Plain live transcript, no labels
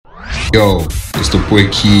Yo, it's the boy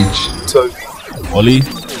Keej, Toby, Ollie,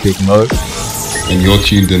 Big Mo, and you're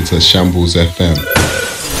tuned into Shambles FM.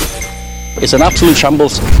 It's an absolute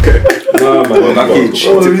shambles. Nah, man,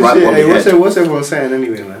 What's everyone saying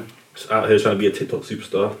anyway, man? just out here trying to be a TikTok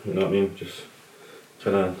superstar. You know what I mean? Just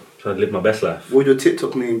trying to live my best life. What would your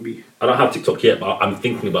TikTok name be? I don't have TikTok yet, but I'm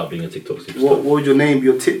thinking about being a TikTok superstar. What would your name be?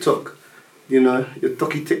 Your TikTok, your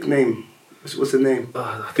Toki Tick name. What's the name?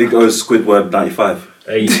 I think it was Squidward 95.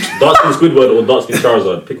 Hey, Darkskin Squidward or Darkskin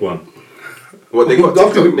Charizard, pick one. What, they got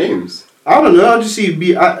TikTok names? I don't know. I just see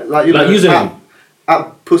be at, username.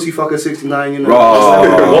 at pussyfucker69. You know.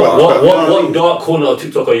 What dark corner of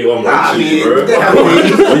TikTok are you on? I mean, bro?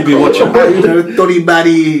 What you been watching? Dolly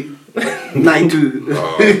Batty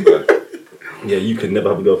 92. Yeah, you can never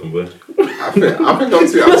have a girlfriend, boy. I think I'm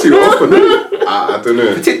too open. I don't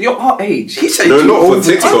know. You're our age. He said No, not for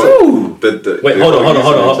TikTok. Wait, hold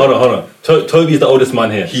on. Toby's the oldest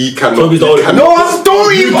man here. He cannot. Toby's the oldest. No, I'm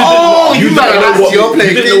story. You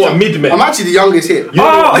didn't know what mid meant. I'm actually the youngest here. You know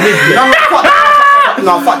what mid meant.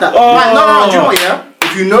 Fuck that. No, do you know what, yeah?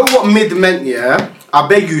 If you know what mid meant, yeah, I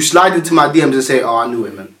beg you, slide into my DMs and say, oh, I knew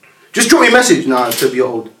what it meant. Just drop me a message, Toby, you're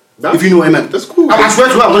old. If you know what it meant. That's cool. I swear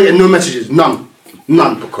to God, I'm gonna get no messages. None.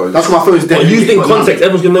 Because that's why my phone's dead. But used in context,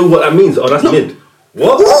 everyone's gonna know what that means. Oh, that's mid.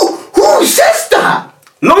 What? Who says that?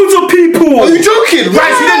 Loads of people. Are you joking?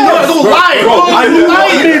 Right, you didn't know it's all lying. Bro, I knew what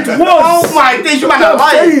mid was. Oh my days, you might not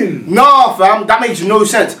lying. Nah, fam, that makes no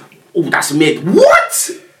sense. Oh, that's mid.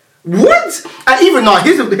 What? And even now,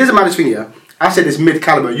 here's the maddest thing, yeah. I said it's mid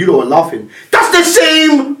caliber, you lot were laughing. That's the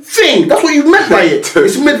same thing. That's what you meant by it.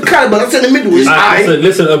 It's mid caliber, that's in the middle. It's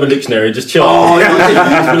Listen, Urban Dictionary, just chill.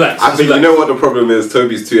 Just relax. I think you know what the problem is.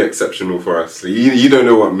 Toby's too exceptional for us. You don't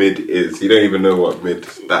know what mid is. You don't even know what mid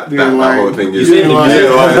that whole thing is. You saved me. You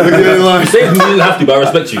saved me. You didn't have to, but I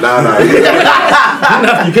respect you. Nah.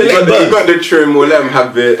 You got the trim. We'll let him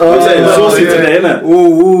have it. I'm saying saucy today, innit?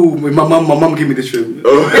 Oh, my mum gave me the trim.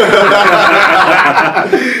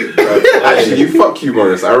 Actually, fuck you,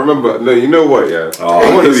 Morris. I remember. No, you know what? Yeah.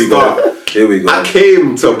 Oh, here we go. I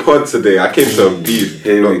came to a pod today. I came to a beef.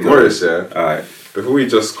 Here we go. Morris, yeah. Alright. Before we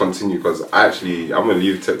just continue, because I'm gonna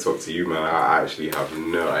leave TikTok to you, man. I actually have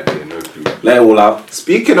no idea, no clue. Let it all out.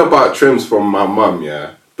 Speaking about trims from my mum,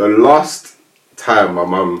 yeah. The last time my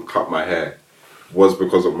mum cut my hair was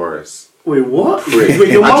because of Morris. Wait, what?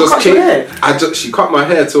 Wait, your mum cut your hair? She cut my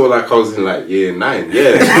hair till like I was in like year 9.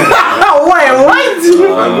 Yeah. Wait, what?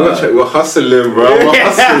 We're hustling, bro. We're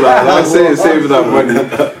hustling. I'm saying save that money,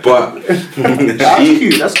 but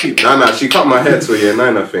that's cute. Nah. She cut my hair till year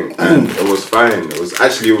 9, I think, and it was fine. It was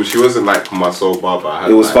actually she wasn't like my soul barber.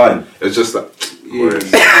 It was fine. It was just like.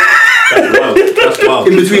 That's wild.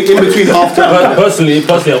 In between half time. Personally,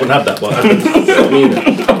 I wouldn't have that, but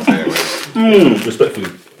I mean,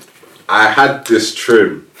 respectfully. I had this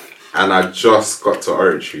trim and I just got to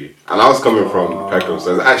Oratory and I was coming from Peckham,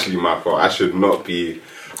 so it's actually my fault. I should not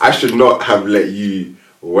have let you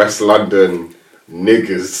West London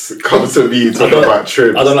niggas come to me talking about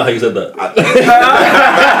trims. I don't know how you said that.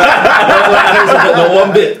 No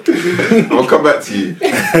one bit. I'll come back to you.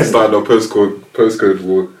 Starting on postcode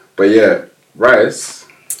war. But yeah, Rice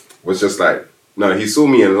was just like, no, he saw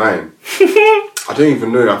me in line. I don't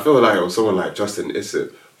even know. I feel like it was someone like Justin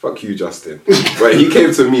Issett. Fuck you, Justin. But he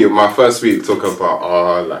came to me my first week talking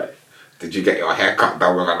about, did you get your hair cut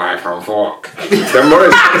done with a knife and fork? Then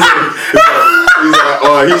Morris,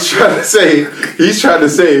 he's trying to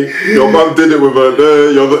say, your mum did it with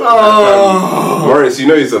Morris, you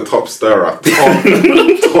know he's a top stirrer.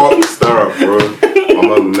 Top stirrer, bro. My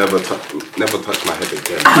mum never touched my head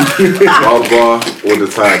again. Bar all the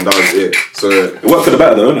time, that was it. So It worked for the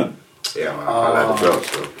better though, innit? Yeah, man, I like the gloves,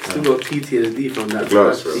 bro. Still got PTSD from that.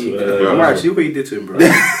 Gloves, bro. Right, see what you did to him, bro.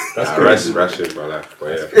 That's crazy. Rash changed my life, but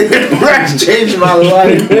yeah. Rash changed my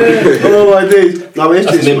life. Oh my days. No, but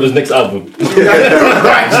That's the name of his next album.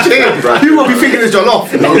 Rash changed. You will be thinking this John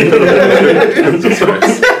off.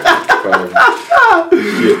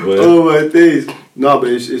 Oh my days. No, but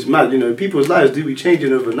it's mad, you know, people's lives do be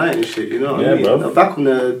changing overnight and shit, you know what I mean? Bro. Back on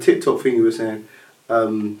the TikTok thing you were saying,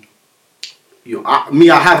 I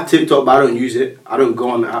have TikTok, but I don't use it. I don't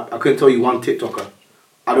go on the app. I couldn't tell you one TikToker.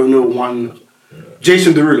 I don't know one.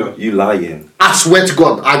 Jason Derulo. You lying. I swear to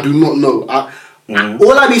God, I do not know.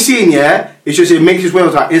 All I be seeing, is just it makes its way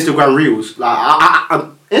onto like Instagram Reels. Like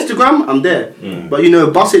Instagram, I'm there. But you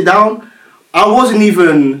know, bust it down. I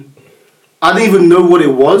didn't even know what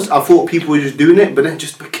it was. I thought people were just doing it, but then it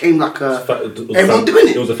just became like everyone doing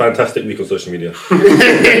it. It was a fantastic week on social media.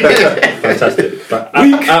 Fantastic.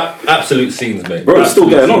 Absolute scenes, mate. Bro, it's still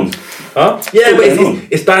getting on. Huh? Yeah, but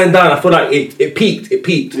it's dying down. I feel like it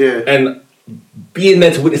peaked. Yeah. And being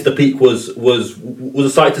there to witness the peak was a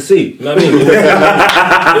sight to see. You know what I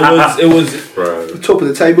mean? It was Bro. Top of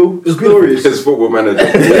the table. It was glorious. His football manager.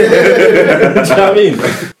 do you know what I mean?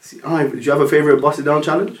 Do you have a favourite Bust It Down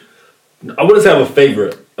challenge? I wouldn't say I have a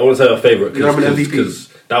favourite. You have an MVP? Because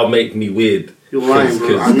that would make me weird. You're lying,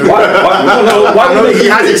 bro. I know. Why would He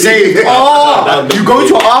has it saved. Oh, you go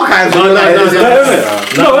to archives. No.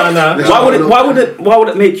 Why would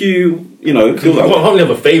it make you, feel I that way? don't really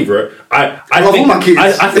have a favourite. I love think all my kids.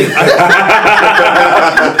 I think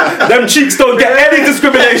Them cheeks don't get any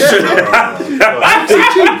discrimination.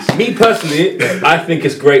 me personally, I think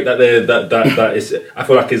it's great that that it's. I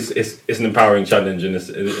feel like it's an empowering challenge and it's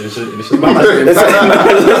just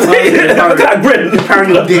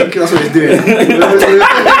Carrying your dick. That's what he's doing.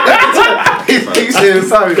 He's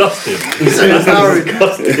empowering. disgusting. He's empowering.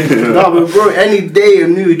 No, but bro, any day a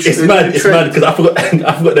new It's mad because I forgot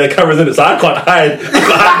there are cameras in it, so I can't hide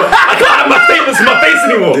my statements in my face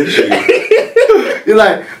anymore. You're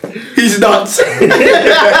like, he's nuts.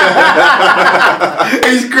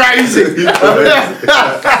 He's crazy.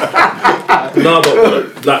 No, but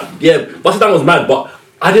Bust It Down was mad, but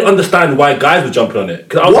I didn't understand why guys were jumping on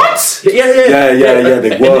it. What? Yeah,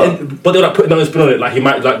 they were. But they were like putting their own spin on it. Like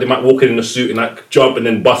they might walk in a suit and like jump and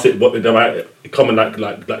then bust it, but they might come and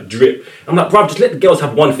like drip. I'm like, bruv, just let the girls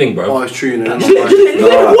have one thing, bro. Oh, it's true. No, Just let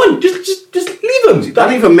them one. Just leave them. They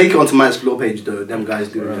don't even make it onto my explore page though. Them guys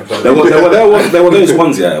do. There were those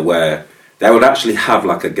ones, where they would actually have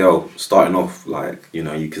like a girl starting off, like, you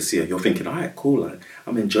can see her, you're thinking, alright, cool, like,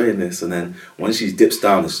 I'm enjoying this, and then when she dips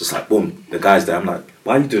down, it's just like, boom, the guy's there. I'm like,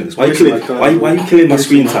 why are you doing this? Why are you killing my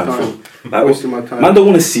screen time for? Like, Wasting my time. Man, don't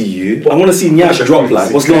want to see you. I want to see Nyash drop,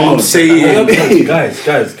 like, what's going on? guys,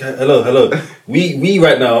 hello. We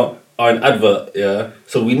right now are an advert, yeah.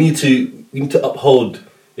 So we need to uphold,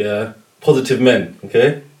 yeah, positive men,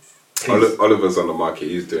 okay. Oliver's on the market.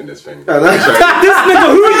 He's doing this thing. This nigga,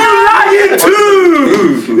 who are you lying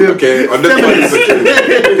to? Okay, on this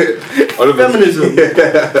one, Feminism.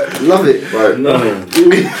 Love it. Right. No.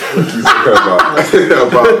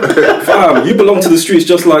 about Fam, you belong to the streets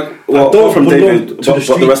just like from David, to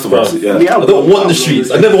but the rest of us. Yeah. Yeah, I don't want the streets.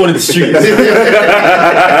 I never wanted the streets.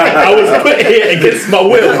 I was put here against my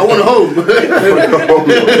will. I want a home.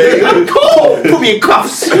 Put me in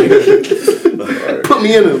cuffs. Put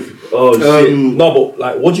me in them. Oh shit! No, but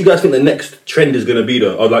like, what do you guys think the next trend is gonna be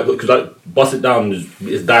though? Or like, because like, Bust It Down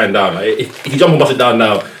is dying down. Like, if you jump on Bust It Down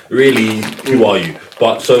now, really, who are you?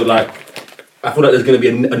 But so like, I feel like there's gonna be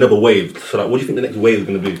another wave. So like, what do you think the next wave is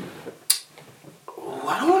gonna be?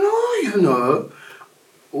 I don't know.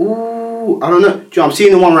 Ooh, I don't know. Joe, I'm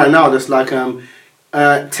seeing the one right now that's like,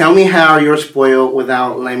 tell me how you're spoiled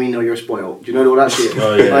without letting me know you're spoiled. Do you know all that shit?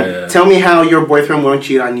 Oh, yeah, like, yeah. Tell me how your boyfriend won't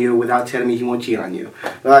cheat on you without telling me he won't cheat on you.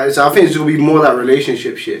 So I think it's gonna be more that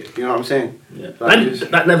relationship shit. You know what I'm saying? Yeah. Like,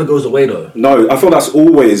 That never goes away though. No, I feel that's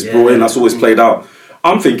always brought in. That's always played out.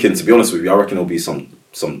 I'm thinking, to be honest with you, I reckon it'll be some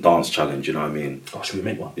dance challenge. You know what I mean? Oh, should we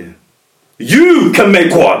make one? Yeah. You can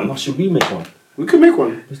make one. Oh, should we make one? we could make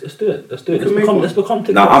one. Let's do it. Let's can make one. Let's become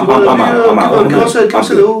No, I'm out. I'm Give us a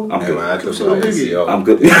little. I'm Yeah, good. man, I Give us don't a know little NCO. I'm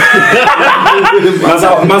good.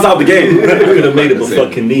 man's out of the game. I could have made it for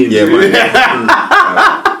fucking me. Yeah, man.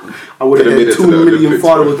 I would have Could've made had it to 2 the million Olympics,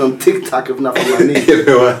 followers on TikTok if not for my knee.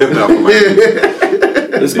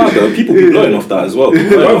 It's mad though. People be blowing off that as well.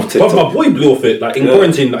 People blowing off But TikTok. my boy blew off it. Like in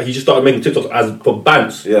quarantine, like, he just started making TikToks as for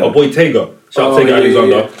bants. Yeah. My boy Tega, shout out Tega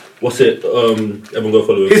Alexander. What's it? Everyone go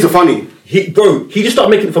follow him. Here's the funny. He just started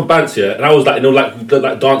making it for bands, yeah, and I was like,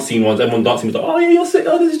 the dance scene ones. Everyone dancing was like, oh yeah, you're sick.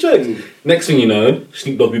 Oh, this is jokes. Next thing you know,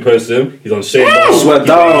 Snoop Dogg reposts him. He's on Shane. Sweat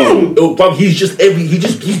down. Bruv,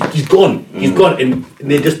 he's gone. He's gone, and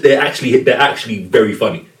they're actually very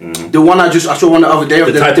funny. The one I saw one the other day.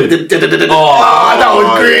 The title. That was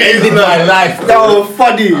great. Ended my life. That was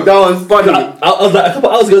funny. That was funny. I was like a couple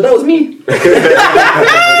hours ago. That was me.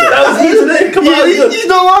 That was me today. A couple hours ago. He's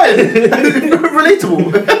not lying.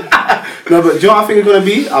 Relatable. No, but do you know what I think it's gonna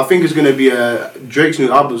be? I think it's gonna be Drake's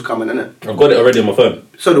new album's coming, isn't it? I've got it already on my phone.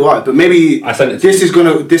 So do I. But maybe I sent it to this is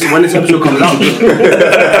gonna when this episode comes out.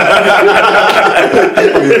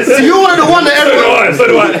 So you're one of the one that everyone. So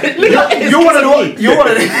do I. You're one of the one. You're one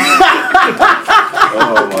of the.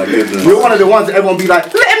 Oh my goodness. You're one of the ones that everyone be like,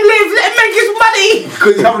 let him live, let him make his money,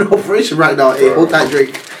 because he's having an operation right now. Hey, hold that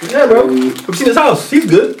Drake. Yeah, bro. I've seen his house. He's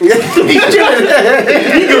good. He's chilling.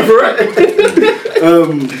 He's good for it.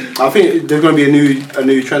 I think there's gonna be a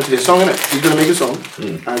new trend to this song, innit? He's gonna make a song,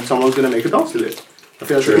 and someone's gonna make a dance to it. I think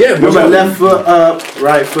that's True. it. Yeah, Remember, but- left foot up,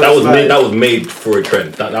 right foot. That was slide. made. That was made for a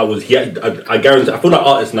trend. That was. I guarantee. I feel like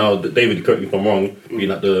artists now. David, correct me if I'm wrong. Being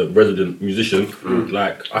like the resident musician,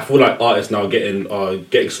 like I feel like artists now getting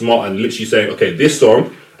smart and literally saying, okay, this song,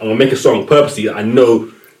 I'm gonna make a song purposely that I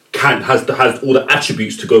know has all the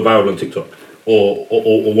attributes to go viral on TikTok or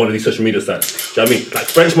one of these social media sites. Do you know what I mean? Like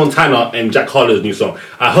French Montana and Jack Harlow's new song.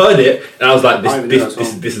 I heard it and I was like, I even knew that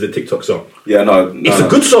song. this is a TikTok song. Yeah, no. It's a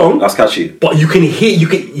good song. That's catchy. But you can hear,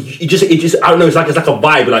 it just I don't know. It's like a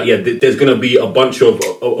vibe. Like there's gonna be a bunch of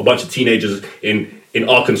teenagers in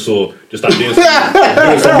Arkansas just like doing some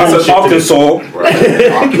That's shit. Arkansas.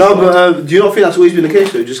 No, but do you not think that's always been the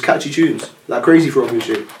case though? Just catchy tunes, like Crazy Frog and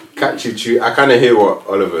shit. Catchy tune. I kind of hear what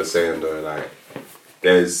Oliver's saying though. Like,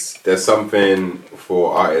 there's something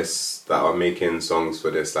for artists that are making songs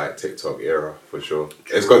for this like TikTok era for sure.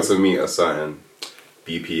 It's got to meet a certain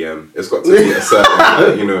BPM. It's got to meet a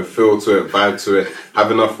certain like, feel to it, vibe to it,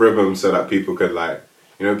 have enough rhythm so that people could like,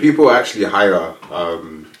 people actually hire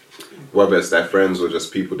whether it's their friends or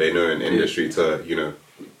just people they know in the industry to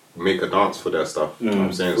make a dance for their stuff. You know what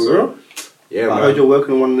I'm saying? For So real? yeah, I man. heard you're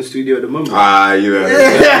working on one in the studio at the moment.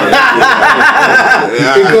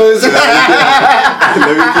 Because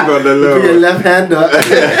let me keep on the low. Put your left hand up, Stuff.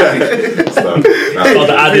 Oh,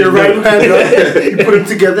 the put your right added hand up, you put them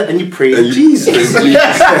together and you pray to Jesus. Literally.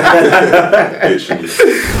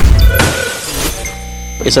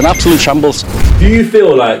 It's an absolute shambles. Do you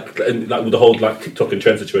feel like with the whole like TikTok and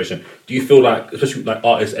trend situation? Do you feel like, especially like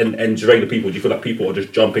artists and regular people, do you feel like people are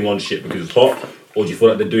just jumping on shit because it's hot, or do you feel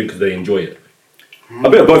like they're doing it because they enjoy it? A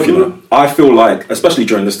bit of both, I feel like, especially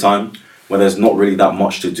during this time, when there's not really that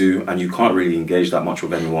much to do and you can't really engage that much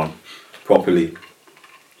with anyone properly.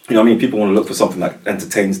 You know what I mean? People want to look for something that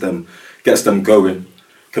entertains them, gets them going,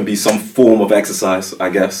 can be some form of exercise, I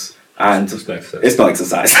guess. And It's not exercise. it's not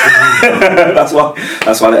exercise.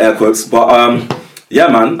 that's why the air quotes. But yeah,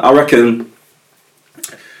 man, I reckon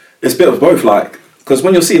it's a bit of both. Like, because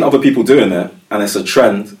when you're seeing other people doing it and it's a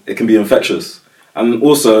trend, it can be infectious. And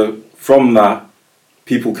also from that,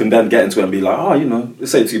 people can then get into it and be like, oh,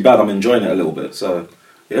 this ain't too bad. I'm enjoying it a little bit. So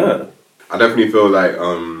yeah, I definitely feel like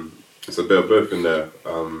it's a bit of both in there.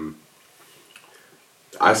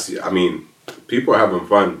 I mean, people are having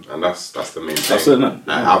fun, and that's the main thing. That's it, innit?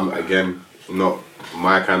 I'm again not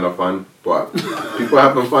my kind of fun, but people are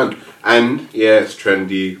having fun, and yeah, it's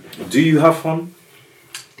trendy. Do you have fun?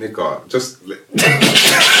 Nigga, just Wait.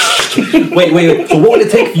 So what would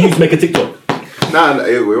it take for you to make a TikTok?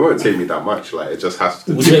 it won't take me that much. Like, it just has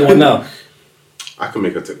to. Would you make one now? I can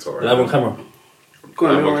make a TikTok right Live now. on camera. Go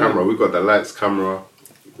Live on right camera. We got the lights, camera.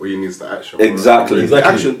 All you need is the action. Exactly. now.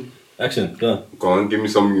 Action. Action. Go. Go on, give me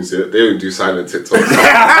some music. They don't do silent TikToks.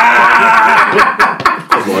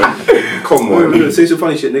 Come on. Say some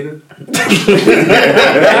funny shit, nigga.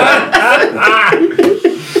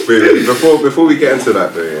 Wait, before we get into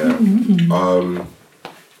that though, yeah.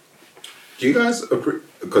 Do you guys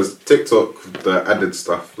because TikTok, the added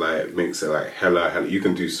stuff like makes it like hella you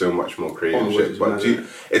can do so much more creative Oh, shit. But man.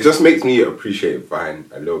 it just makes me appreciate Vine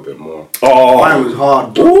a little bit more. Mine was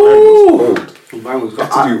hard. Vine was cold. Mine was To do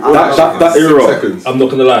hard. all that shit in era. 6 seconds. I'm not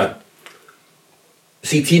gonna lie.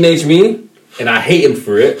 See, Teenage Me, and I hate him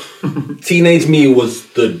for it. Teenage Me was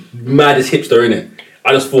the maddest hipster in it.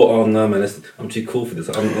 I just thought, oh no, man, I'm too cool for this.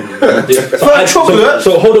 So hold on,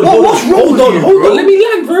 What's wrong with you, hold bro? on, let me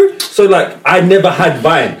land, bro. So like, I never had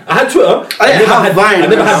Vine. I had Twitter. I didn't have Vine. I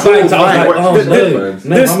never had Vine. So I was like, What- oh this- no, this-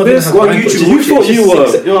 no, this- I'm not gonna this have on Vine. YouTube. You thought you were.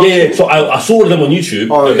 Yeah. So I saw them on YouTube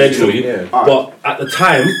Oh, yeah, eventually, yeah. but at the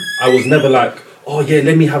time I was never like, oh yeah,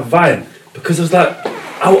 let me have Vine, because it was like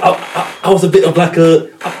I was a bit of like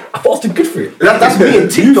I thought I was too good for it. That's me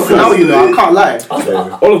and TikTok now, I can't lie.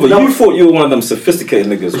 Oliver, you thought you were one of them sophisticated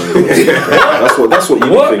niggas. When you were that's what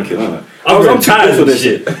you What? were thinking, isn't it? I'm too tired good for of this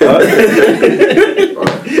shit.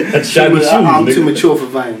 And shiny shoes. I'm nigga. too mature for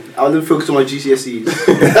Vine. I was focused on my GCSEs.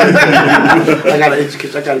 I gotta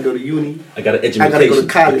educate. I gotta go to uni. I got an I education. gotta go to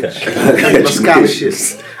college. Okay. I gotta get my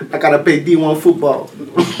scholarships. I gotta play D1 football.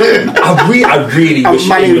 I really wish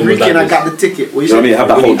My name England was Ricky like and I this. got the ticket. What You know what I mean? Have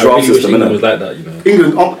that whole I really draft wish system, England innit? was like that, you know.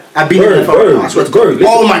 England, I've been in Bro, the NFL. I swear to bro, God. listen.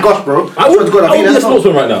 Oh my gosh, bro. I swear to God, I've would been be in a the NFL.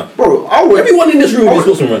 sportsman right now. Bro, I would. Everyone in this room is a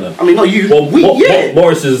sportsman right now. I mean, not you. Well, yeah.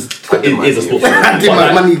 Morris is a sportsman. I did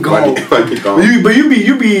my money gone. Money gone. But you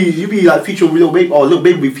be like featuring Lil Baby, or Lil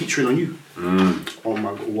Baby be featuring on you. Oh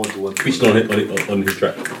my God, what? Featuring on his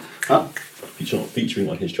track. Huh? Featuring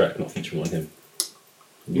on his track, not featuring on him.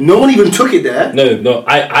 No one even took it there. No,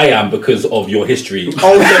 I am because of your history.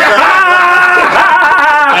 Oh,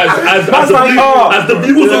 As the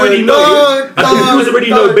viewers already know.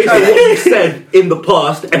 know based on what you said in the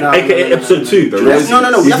past, aka episode 2. No. We He's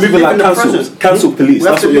have to moving live like in the cancel present. police.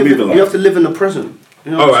 That's what you're moving We like. have to live in the present.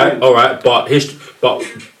 You know what I'm saying? All right, but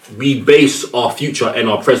we base our future and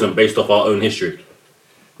our present based off our own history.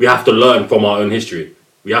 We have to learn from our own history.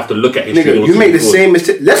 We have to look at history. Nigga, you make the same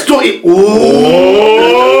mistake. Let's talk it.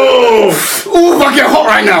 Ooh, if I get hot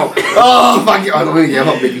right now. Oh, if I get, I'm gonna get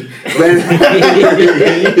hot, baby. You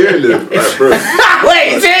hear this, right, bro?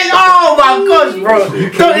 Wait, oh my gosh, bro.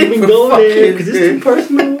 Don't even go there because it's too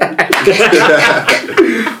personal.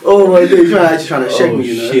 Oh my god, you're actually trying to shake me,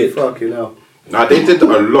 you know? Shit. Fucking hell. Nah, they did a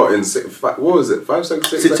lot in what was it? 5 seconds,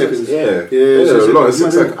 6 6 seconds. seconds. Yeah, Yeah, they did a 6 lot in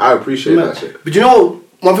seconds. 6 seconds. I appreciate that shit. But you know,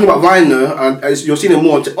 one thing about Vine though, and you're seeing it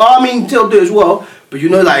more. I mean, they'll do it as well. But you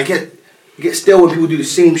know, like, it gets stale when people do the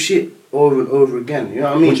same shit over and over again. You know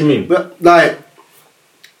what I mean? What do you mean? But like,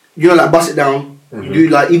 you know, like Bust It Down. You do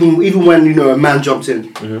like even when you know a man jumps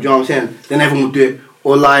in. You know what I'm saying? Then everyone will do it.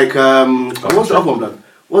 Or like, what's the other one, blood?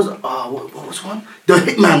 What was one? The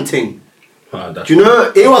Hitman thing. That's Do you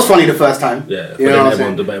know? It was funny the first time. Yeah, You but know then what I'm everyone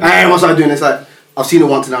saying? debated. And what's I doing? It's like I've seen it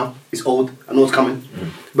once now. It's old. I know it's coming.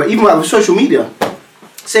 But even like with social media,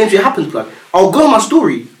 same shit happens. Like I'll go on my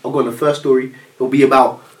story. I'll go on the first story. It'll be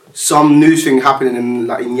about some news thing happening in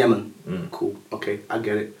Yemen. Cool. Okay, I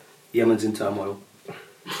get it. Yemen's in turmoil.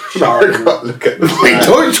 Shout out. Look at this. Wait,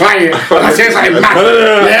 don't try it. I say something mad.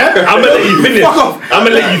 No. Yeah? I'm gonna let you finish. Fuck off. I'm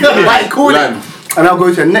gonna let you finish. Right, cool. Land. And I'll go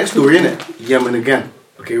to the next story, innit? Yemen again.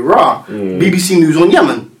 Okay, raw. BBC News on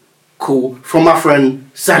Yemen. Cool. From my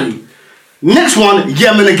friend Sally. Next one,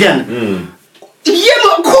 Yemen again.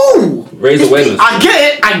 Yemen, cool. Raise awareness. I get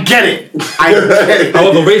it. I get it.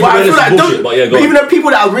 However, raise But I awareness feel like is bullshit, but yeah, go on. even the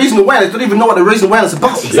people that are raising awareness don't even know what they're raising awareness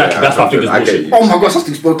about. Exactly, that's what I think is I get bullshit. you. Oh my gosh, that's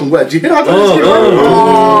the spoken word. Do you hear that?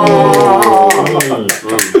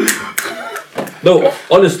 No,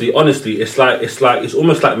 honestly, it's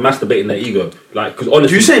almost like masturbating their ego. Like, because honestly,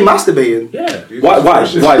 Do you say masturbating? yeah. Why?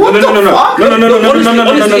 What No. the fuck?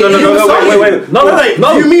 Wait.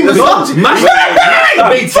 No, You mean massage?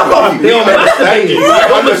 Masturbating. Fuck off. They are masturbating.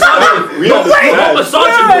 Not massaging. Not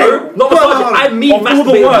massaging, bro. Not massaging. I mean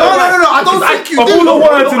masturbating. No. I don't think you Of do. all the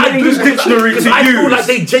words in I the English do. dictionary Because to I feel use. like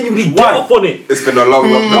they genuinely get Why? off on it. It's been a long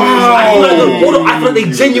I feel like they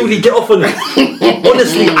genuinely get off on it.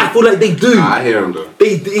 Honestly, I feel like they do. I hear him though.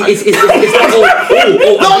 It's like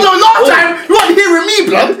No, last time you weren't hearing me,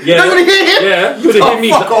 blood. Yeah, You're gonna hear him. yeah. You didn't hear me.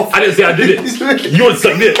 Fuck off. I didn't say I did it. You want to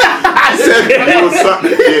suck it? I said,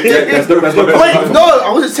 That's no wait, no, I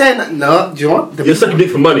wasn't saying that. No, do you know what? You're sucking dick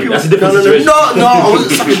for money. That's a different No, situation. I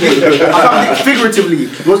wasn't sucking dick. I sucking dick figuratively. You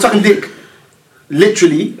want sucking dick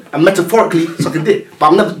literally and metaphorically sucking dick. But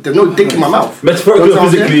I'm never, there's no dick in my mouth. Metaphorically You know or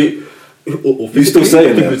what I'm saying? physically. Or You still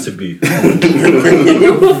saying that? figuratively.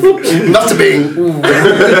 Masturbating. Ooh.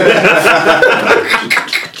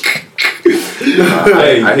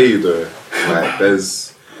 I hear you though. Like,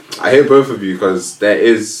 I hear both of you because there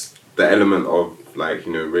is the element of like,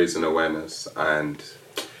 you know, raising awareness, and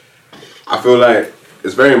I feel like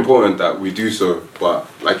it's very important that we do so. But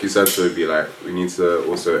like you said, Toby, like we need to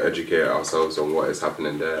also educate ourselves on what is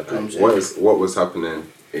happening there. Like, what was happening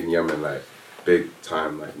in Yemen, like big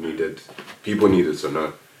time, like people needed to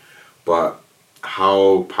know. But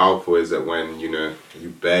how powerful is it when, you know,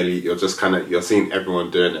 you're just kind of, you're seeing everyone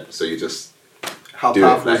doing it, so you just How do it,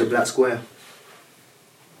 powerful is like- a black square?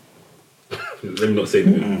 Let me not say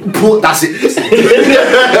anything. That's it. Just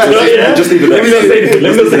leave it Let me not say anything.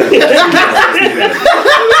 Let me not say anything.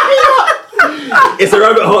 It's a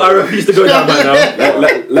rabbit hole I refuse to go down right now.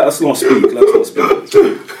 Let us not speak. Let us not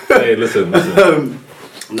speak. Hey, listen.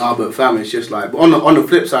 Nah, but fam, it's just like, but on the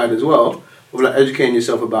flip side as well, of like educating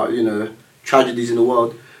yourself about, you know, tragedies in the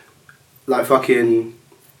world, like fucking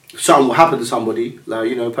something will happen to somebody, like,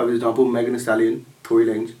 you know, perfect example, Megan Thee Stallion, Tory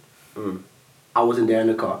Lanez. I wasn't there in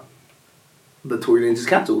the car, but Tory Lanez is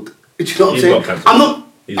cancelled. Do you know what He's I'm not saying? cancelled.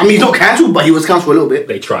 He's not cancelled, but he was cancelled a little bit.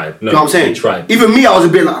 They tried. You know what I'm saying? They tried. Even me, I was a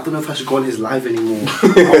bit like, I don't know if I should go on his live anymore.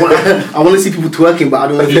 I want to see people twerking, but I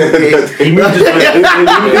don't know if He moved his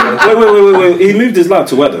Wait. He moved his life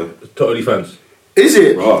to where though? to OnlyFans. Is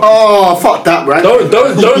it? Right. Oh, fuck that, right?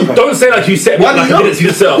 Don't say like you set me up like I didn't see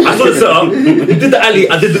the setup. I saw the setup. You did the alley.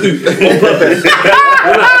 I did the oop on purpose.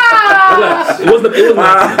 Relax. It wasn't an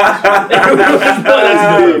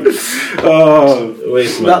accident.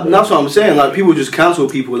 Wait, man. That's what I'm saying. Like, people just cancel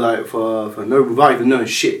people like for no, without even knowing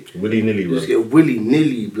shit. Willy nilly, bro. Just get willy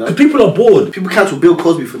nilly, Because blood. people are bored. People cancel Bill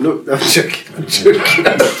Cosby for no. I'm joking.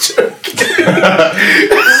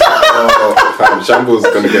 Oh, fam, Shambles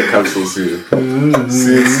gonna get cancelled soon.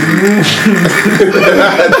 Soon.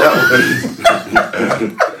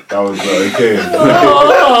 That was okay.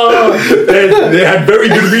 they had very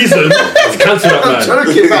good reason to cancel that man.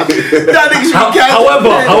 Joking, man. That nigga should be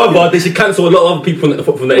cancelled. However, they should cancel a lot of other people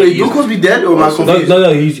from the Wait, 80s. Bill Cosby dead or am I confused?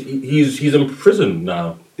 No, he's in prison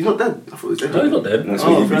now. He's not dead. I thought he was dead. No, he's not dead. Next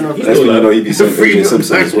Oh, week, fair enough. next week, you know, he'd be saying Free O.J.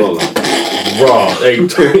 Simpson as well. Like. Bruh, hey, you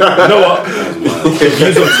know what? The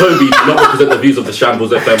views of Toby do not represent the views of the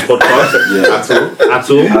Shambles FM podcast. Yeah, At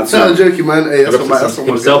all. No, I'm joking, man. Hey, that's what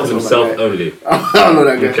Himself and himself only. I don't know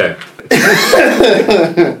that guy. Okay.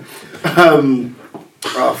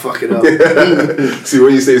 Oh, fuck it up. See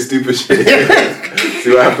when you say stupid shit. See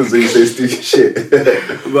what happens when you say stupid shit.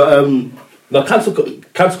 But Now, cancel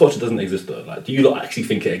culture doesn't exist though. Like, do you not actually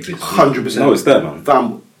think it exists? 100%. No, it's there, man.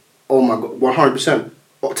 Fam, oh my god, 100%.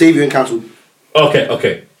 Octavian cancelled.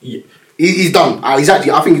 Okay. Yeah. He's done. I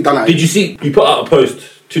think he's done that. Did you see? He put out a post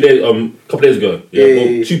couple days ago.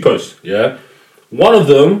 Yeah. 2 posts. Yeah. One of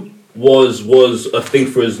them was a thing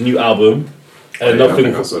for his new album, and another I thing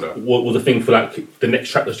think I saw that. was a thing for like the next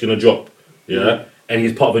track that's gonna drop. Yeah. And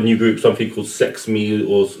he's part of a new group, something called Sex Me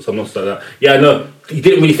or something like that. Yeah, no, he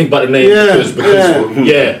didn't really think about the name because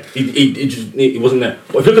he wasn't there.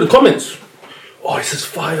 But if you look at the comments, oh, this is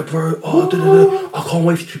fire, bro. Oh, I can't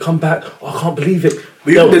wait for you to come back. Oh, I can't believe it.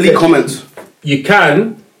 But you can delete comments. You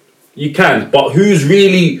can, but who's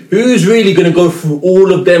really gonna go through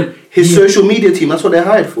all of them? His social media team, that's what they're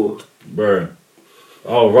hired for. Bro.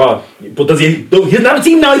 Oh, right. But does he? He doesn't have a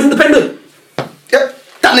team now. He's independent. Yeah,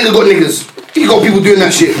 that nigga got niggas. He got people doing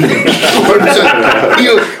that shit. 100%.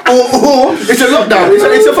 Or it's a lockdown.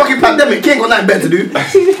 It's a fucking pandemic. He ain't got nothing better to do.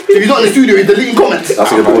 If he's not in the studio, he's deleting comments.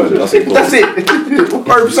 That's a good point. That's a good point.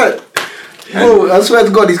 That's it. 100%. Bro, I swear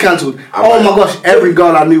to God, he's cancelled. Oh my gosh, every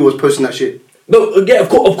girl I knew was posting that shit. No, yeah, of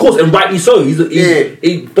course, and rightly so.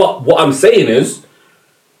 But what I'm saying is,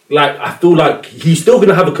 like, I feel like he's still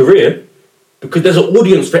gonna have a career because there's an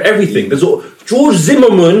audience for everything. George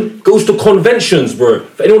Zimmerman goes to conventions, bro.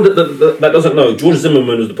 For anyone that doesn't know, George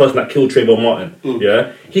Zimmerman was the person that killed Trayvon Martin.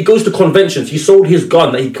 Yeah, he goes to conventions. He sold his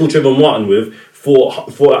gun that he killed Trayvon Martin with for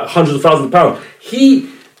hundreds of thousands of pounds.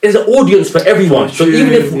 There's an audience for everyone. So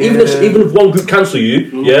even if one group cancel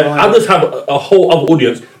you, others have a whole other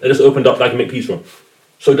audience that just opened up that I can make peace from.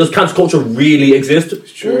 So does cancel culture really exist?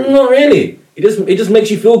 Not really. It just makes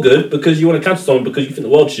you feel good because you want to cancel someone because you think the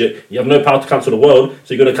world's shit. You have no power to cancel the world,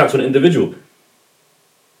 so you're going to cancel an individual.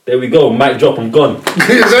 There we go. Mic drop. I'm gone.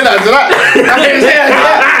 Say that.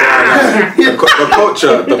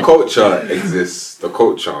 The culture exists. The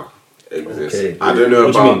culture exists. Okay. I don't know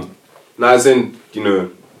What do you about. mean? No, as in, you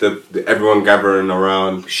know, the everyone gathering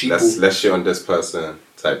around. Sheeple. Let's shit on this person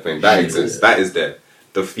type thing. That exists. That is there.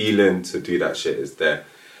 The feeling to do that shit is there.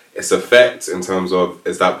 Its effect in terms of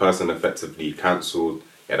is that person effectively cancelled?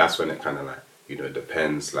 Yeah, that's when it kind of like, you know,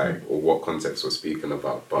 depends like or what context we're speaking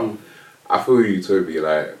about. But I feel you, Toby.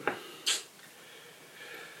 Like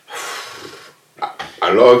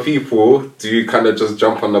a lot of people do kind of just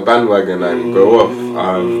jump on the bandwagon and go off.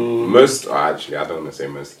 Actually, I don't want to say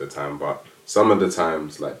most of the time, but some of the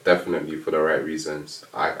times, like definitely for the right reasons.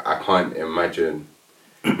 I can't imagine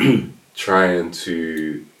trying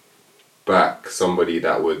to back somebody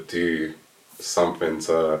that would do something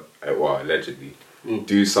to, well, allegedly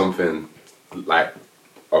do something like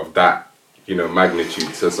of that, you know,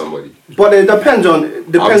 magnitude to somebody. But it depends on.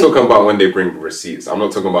 I'm talking about when they bring receipts. I'm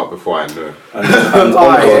not talking about before I know. And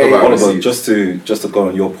Oliver, Oliver, just to go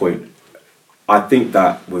on your point, I think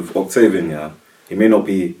that with Octavian, he may not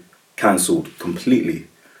be cancelled completely.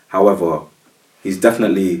 However, he's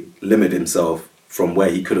definitely limited himself from where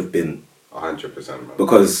he could have been. 100%, man.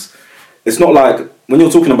 Because it's not like when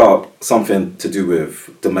you're talking about something to do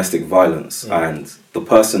with domestic violence and the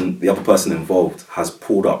other person involved has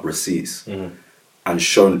pulled up receipts and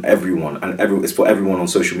shown everyone, and it's for everyone on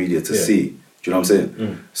social media to see. Do you know what I'm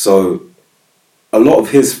saying? So a lot of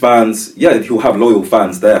his fans, he'll have loyal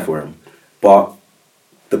fans there for him, but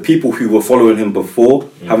the people who were following him before,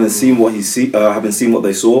 having seen what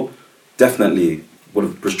they saw, definitely would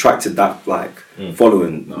have retracted that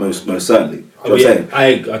following most certainly. Do you know what I'm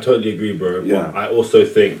saying? I totally agree, bro. Yeah. But I also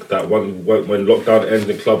think that when lockdown ends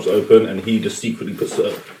and clubs open and he just secretly puts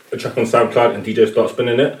a track on SoundCloud and DJ starts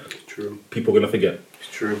spinning it, True. People are gonna forget. It's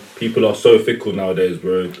true. People are so fickle nowadays,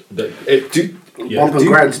 bro. Do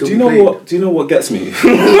you know what gets me?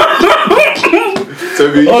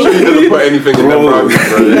 Toby, you sure you didn't put anything in that brownie,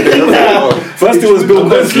 bro? First it was Bill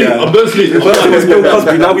Cosby. I'm going to sleep. First it was Bill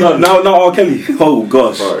Cosby. Now R. Kelly. Oh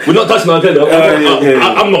gosh. We're not touching R. Kelly.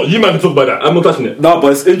 I'm not. You might talk about that. I'm not touching it. No,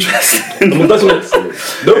 but it's interesting. I'm not touching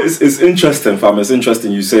it. No, it's interesting, fam. It's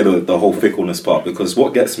interesting you say the whole fickleness part, because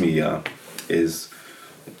what gets me is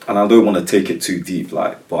and I don't want to take it too deep,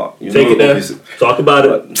 like, but you Take know, it there. obviously- Talk about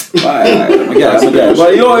it. yeah.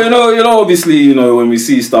 But you know, obviously, you know, when we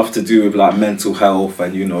see stuff to do with like mental health,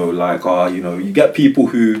 and you know, like, you know, you get people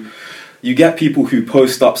who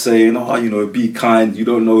post up saying, you know, be kind. You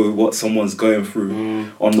don't know what someone's going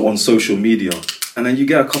through on social media, and then you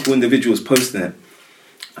get a couple individuals posting it,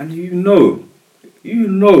 and you know,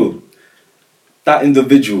 that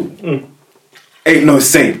individual ain't no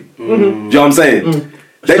saint. You know what I'm saying?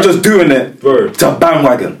 They're just doing it Bro. to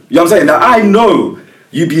bandwagon. You know what I'm saying? Now I know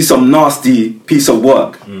you be some nasty piece of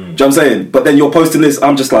work. You know what I'm saying? But then you're posting this,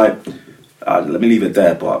 I'm just like, let me leave it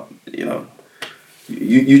there. But you know,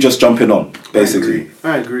 you just jumping on, basically.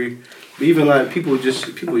 I agree. But even like people just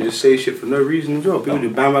say shit for no reason as well. People do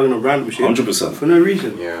bandwagon on random shit 100%. for no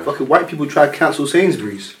reason. Yeah. Fucking white people try to cancel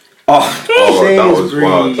Sainsbury's. Oh, that was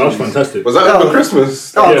wild. That was fantastic. Was that over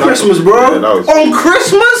Christmas? Oh, Yeah. Christmas, bro! Yeah, that was- On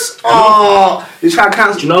Christmas? Oh, they try to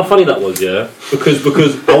cancel. Do you know how funny that was, yeah? Because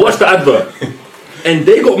I watched the advert and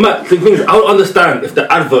they got mad. The thing is, I would understand if the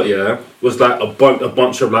advert, yeah, was like a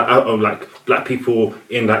bunch of like black people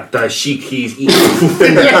in like dashikis eating fufu.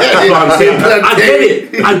 That's what I'm saying.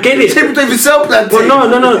 I get it. People don't even sell that. But no.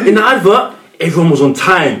 In the advert, everyone was on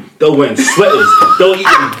time. They were wearing sweaters. They were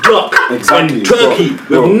eating duck Exactly. and turkey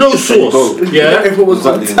Bro. with no sauce. Bro. Yeah. Everyone was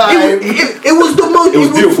on Exactly. time. It was the most. It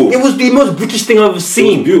was beautiful. It was the most British thing I've ever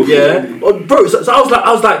seen. beautiful. Yeah, oh, bro. So I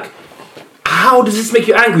was like, how does this make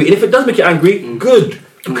you angry? And if it does make you angry, good.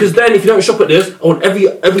 Because then, if you don't shop at this, I want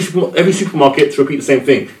every supermarket to repeat the same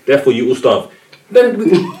thing. Therefore, you will starve. Then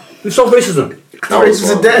we solve racism. That was Racists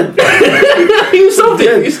are wild. dead. You solved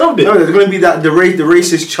it. You solved it. No, there's gonna be the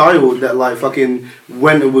racist child that like fucking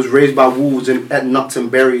went and was raised by wolves and ate nuts and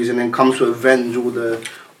berries and then comes to avenge all the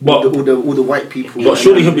white people. But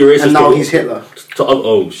surely he'll be racist. And now to- he's Hitler.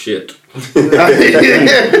 Oh shit! Do you know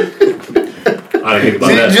I don't think about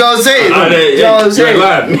that. what I'm saying? I Do you know what I'm saying?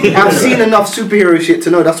 you're a I've seen enough superhero shit to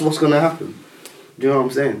know that's what's gonna happen. Do you know what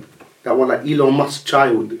I'm saying? That one like Elon Musk's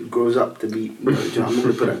child grows up to be. You know, I'm not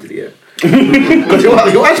gonna put that to the air. Because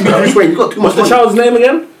you'll actually be Bruce Wayne. You got too much What's the child's name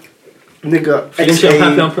again? nigga. It's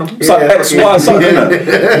It's like XY something, innit?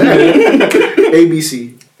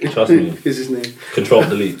 ABC Trust me. is his name. Control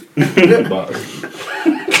delete. But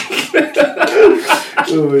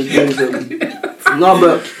Oh, it's amazing. No,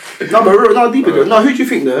 but deep into it. No, who do you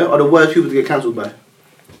think though are the worst people to get cancelled by?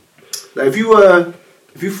 Like if you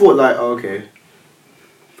thought like, oh, okay,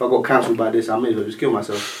 if I got cancelled by this, I may as well just kill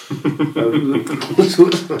myself. that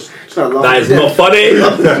is not funny.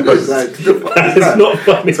 That is not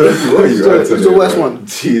funny. Who's the worst one?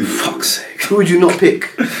 Jeez, fuck's sake. Who would you not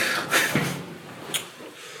pick?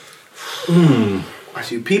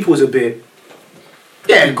 Actually, people is a bit.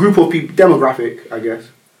 Yeah, a group of people, demographic, I guess.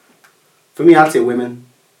 For me, I'd say women.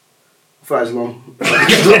 For as long. They're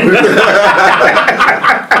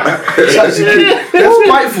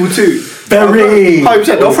spiteful too. Very. 100%.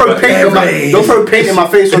 They'll throw paint in my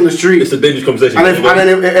face on the street. It's a dangerous conversation. And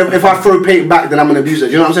then if I throw paint back, then I'm an abuser.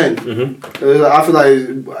 Do you know what I'm saying? I feel like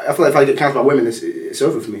if I get cancelled by women, it's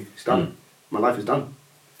over for me. It's done. My life is done.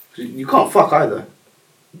 You can't fuck either.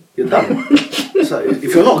 You're done. So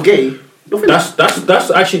if you're not gay, you're finished. That's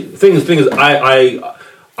actually the thing is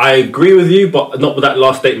I agree with you, but not with that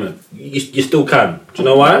last statement. You still can. Do you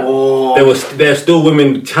know why? Oh. There are still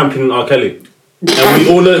women championing R. Kelly, and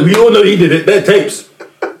we all know he did it. They're tapes.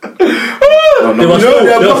 There are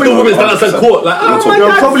still women standing outside court like, oh my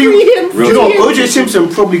God, probably. free him. Do you know what? OJ Simpson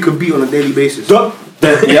probably could beat on a daily basis. That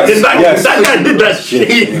guy did that shit.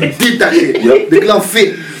 He did that shit. The glove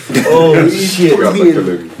fit. Oh shit!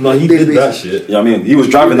 No, he did that basis. shit. Yeah, I mean, he was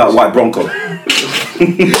driving that white Bronco.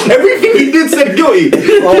 Everything he did said guilty.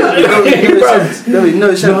 No sense. No You know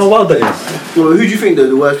how sense. wild that is. Well, who do you think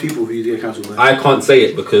the worst people for you to get cancelled by? I can't say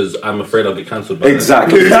it because I'm afraid I'll get cancelled by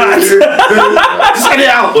Exactly. Just get it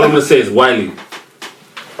out. All I'm gonna say is Wiley.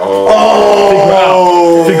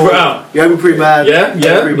 Oh. Figure it out. Yeah, it'd be pretty bad.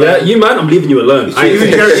 Yeah. You man, I'm leaving you alone. I ain't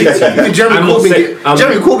saying shit to you. Jeremy I'm not Corbyn saying-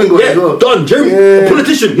 Jeremy Corbyn got it as Yeah, well. done. Jeremy, a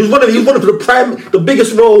politician. He's one of the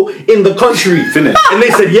biggest role in the country. Finish. And they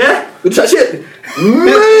said, yeah, that's it.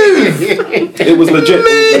 Move. It was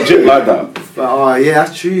legit like that. But, oh, yeah,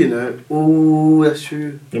 that's true, you know. Oh, that's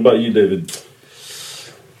true. What about you, David?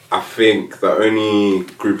 I think the only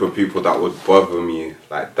group of people that would bother me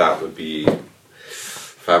like that would be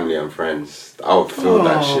family and friends. I would feel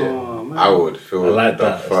that shit. man. I would feel I like the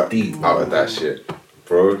that. That's fuck deep. out of that shit,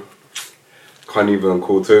 bro. Can't even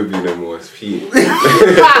call Toby no more. It's Pete. You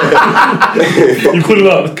call him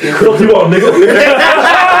out. What you want, nigga?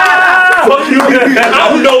 Fuck you. I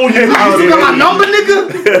don't know you. You got my number, nigga?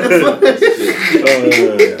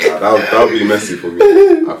 That would be messy for me. I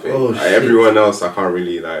think everyone else, I can't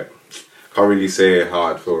really say how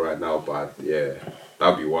I feel right now. But yeah,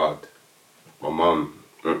 that'd be wild. My mum.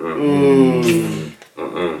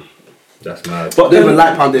 That's mad. But I don't even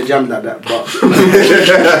like pounded jam like that. But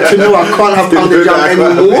to know I can't have pounded jam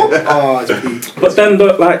anymore. Oh, it's peak. But then,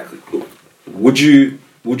 like, would you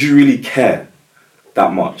really care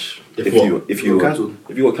that much if you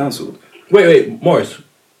were cancelled? Wait, Morris.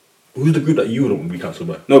 Who's the group that you wouldn't be cancelled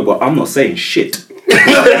by? No, but I'm not saying shit.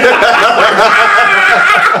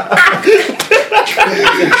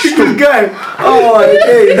 Good guy. Oh my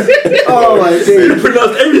days. Oh my days. You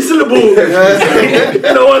pronounced every syllable.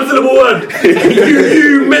 In a one syllable word.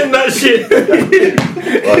 You meant that shit.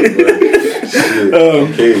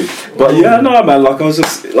 Okay. But yeah, no, man. Like I was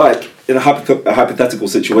just like in a hypothetical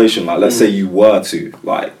situation. Like, let's say you were to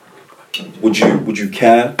like, would you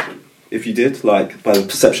care if you did? Like by the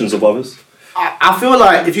perceptions of others. I feel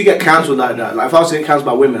like if you get cancelled like that, like if I was to get cancelled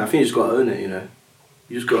by women, I think you just gotta own it. You know.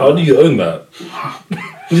 You just gotta. How do you own that?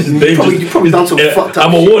 This is dangerous. You probably done some fucked up.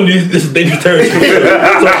 I'm a warn you. This is dangerous territory.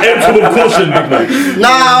 So empty with caution, big man. No.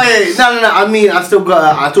 I mean, I still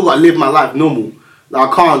gotta live my life normal. Like,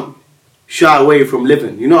 I can't shy away from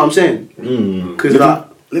living. You know what I'm saying? Because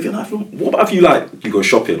live your life. What about if you go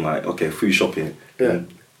shopping? Like, okay, food shopping. Yeah.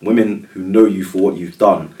 Women who know you for what you've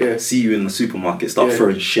done, see you in the supermarket, start Yeah.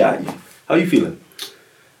 throwing shit at you. How are you feeling?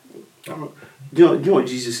 Do you know what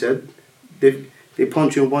Jesus said? They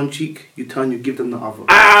punch you in one cheek, you give them the other. Here's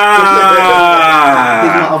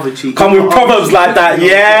my other cheek. Come with proverbs like that,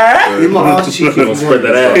 yeah? Here's my other cheek. Spread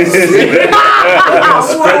that ass.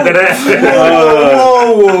 Spread that ass.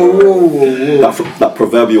 Whoa. That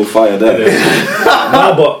proverbial fire there.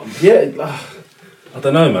 No, but yeah, I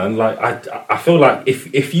don't know, man. Like I feel like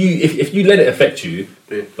if you let it affect you,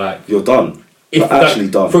 like You're done. if You're actually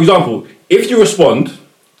done. For example, if you respond,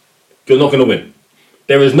 you're not gonna win.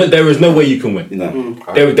 There is no way you can win. No.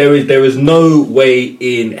 There is no way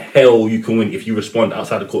in hell you can win if you respond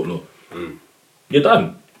outside the court law. You're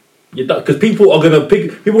done. You're done because people want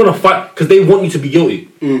to fight because they want you to be guilty.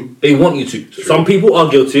 They want you to. Some people are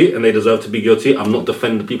guilty and they deserve to be guilty. I'm not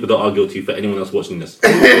defending the people that are guilty for anyone else watching this.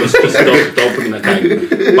 Just don't put in that category.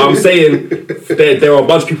 But I'm saying there are a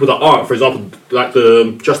bunch of people that aren't. For example, like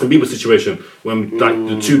the Justin Bieber situation when like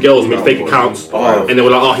the two girls made fake accounts and they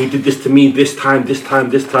were like, oh, he did this to me this time,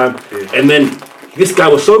 and then. This guy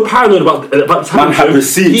was so paranoid about the Man had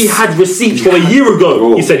receipts. He had receipts from a year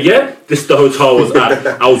ago. He said, "Yeah, this is the hotel I was at.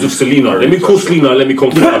 I was with Selena. Let me call Selena. Let me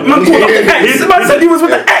confirm." Man said he was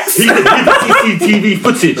with the ex. He did CCTV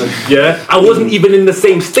footage. Yeah, I wasn't even in the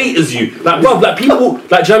same state as you. Like, bro, like people, like, do you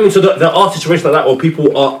know what I mean? So there are situations like that where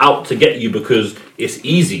people are out to get you because it's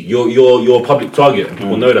easy. You're a public target, and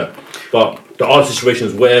people know that. But there are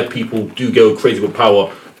situations where people do go crazy with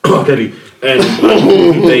power. Kelly. And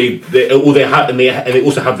they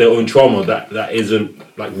also have their own trauma that isn't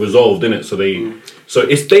like resolved in it. So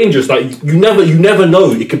it's dangerous. Like you never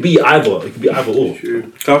know. It could be either. It could be either or.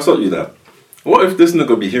 Can I stop you there? What if this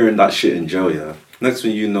nigga be hearing that shit in jail? Yeah. Next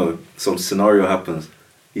thing you know, some scenario happens.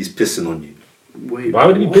 He's pissing on you. Wait, Why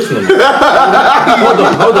would he be pissing on you?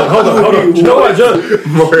 Hold on. Do you know what, Joe? That's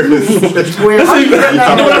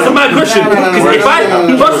a mad question. Because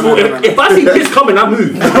first of all, if I see piss coming, I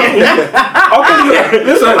move.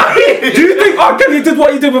 Listen, do you think R. Kelly did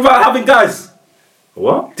what he did without having guys?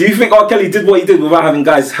 What? Do you think R. Kelly did what he did without having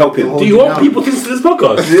guys help him? Do you want people to listen to this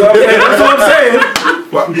podcast? You know what I'm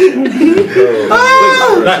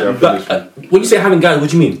saying? When you say having guys, what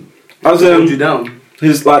do you mean? As hold you down.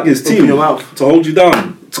 His team Open your mouth. to hold you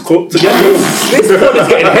down to get This pod is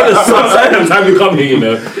getting hella sus every time you come here, you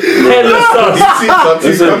know. Hella sus.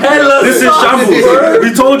 This is shambles. We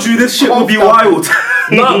told you this shit will be wild.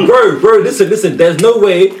 No, bro, listen. There's no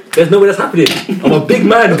way that's happening. I'm a big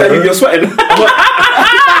man, bro. You're sweating.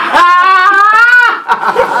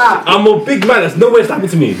 I'm a big man. There's no way it's happening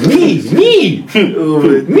to me. Me.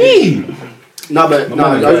 No, but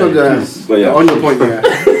I just want to, on your point, yeah.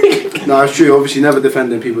 No, it's true. Obviously, never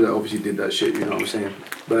defending people that obviously did that shit. You know what I'm saying?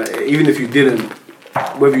 But even if you didn't,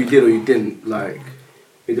 whether you did or you didn't, like,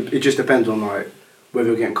 it just depends on like whether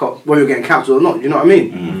you're getting caught, whether you're getting cancelled or not. You know what I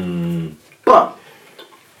mean? But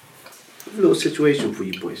a little situation for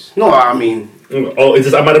you boys. No, I mean. Oh, is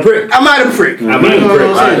this I'm at a prick? I'm at a prick.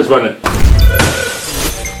 Alright, let's run it.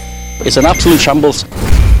 It's an absolute shambles.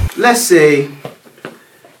 Let's say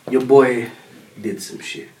your boy did some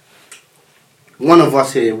shit. One of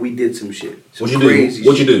us here, we did some shit.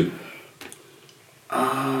 What'd you do?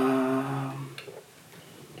 I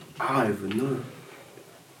don't even know.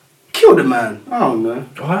 Kill Kill the man. I don't know.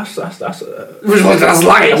 Oh, that's Which one? That's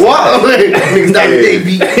lying. What? Niggas die every day,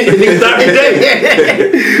 B. niggas die every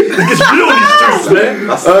day. Niggas blue on these streets, man.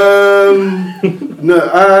 No,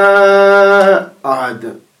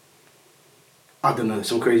 I don't know,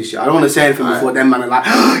 some crazy shit. I don't want to say anything before them man are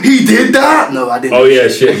like, he did that? No, I didn't. Oh yeah,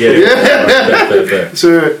 shit, yeah. Fair.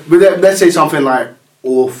 So, but let's say something like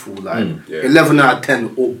awful, like 11 out of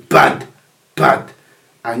 10, or bad,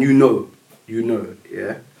 and you know,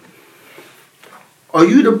 yeah. Are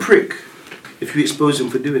you the prick if you expose him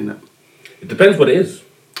for doing that? It depends what it is.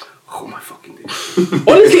 Oh my fucking days.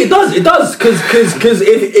 Honestly, it does, because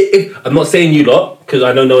if I'm not saying you lot, because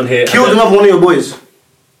I know no one here. Killed another one of your boys.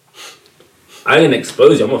 I ain't gonna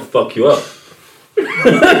expose you. I'm gonna fuck you up.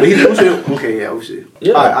 But he's also okay, yeah, obviously.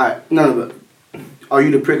 Yeah. Alright, no, but are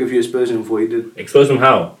you the prick if you expose him for what he did? Expose them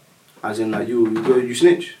how? As in, like you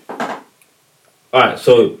snitch. Alright,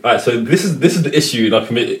 so this is the issue in our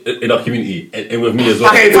community and with me as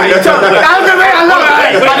well. Okay, fine.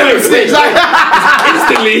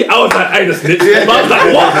 Instantly, I was like, I ain't a snitch. But I was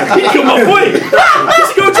like, what? He killed my boy. He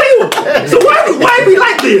should go to jail. So why are we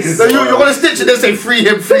like this? So you're gonna snitch and then say free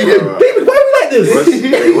him. Baby, why are we like this?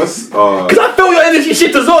 Because I feel your energy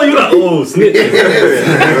shit as well. You're like, oh, snitch.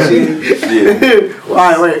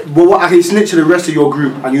 Alright, wait. But what? Okay, snitch to the rest of your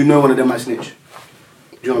group, and you know one of them might snitch.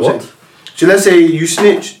 Do you know what I'm saying? So let's say you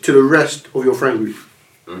snitch to the rest of your friend group.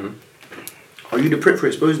 Mm-hmm. Are you the prick for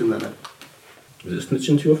exposing them like that? Is it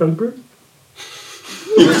snitching to your friend group?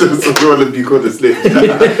 You just want to be called a snitch.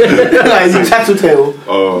 Like, you tattletale.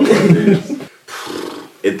 Oh,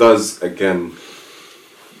 it does again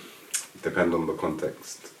depend on the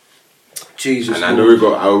context. Jesus. And I know we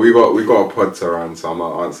got a pod to run, so I'm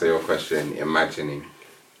gonna answer your question, imagining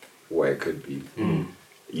what it could be.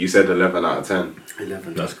 You said 11 out of 10.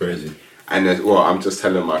 11. That's crazy. And I'm just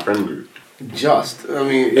telling my friend group. Just, I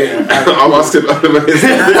mean, yeah. I'm asking other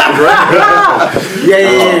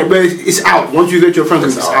yeah, but it's out. Once you get your friend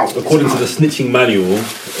group, it's out. According to the snitching manual,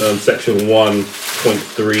 section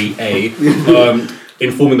 1.3a,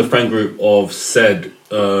 informing the friend group of said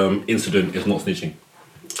incident is not snitching.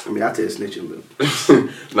 I mean, I tell you snitching,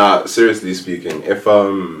 but Nah, seriously speaking, if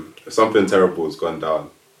something terrible has gone down,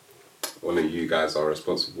 one of you guys are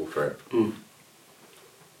responsible for it.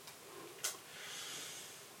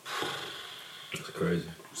 That's crazy.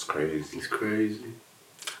 It's crazy. it's crazy.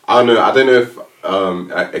 I don't know if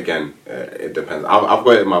again it depends. I've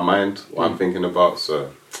got it in my mind what I'm thinking about,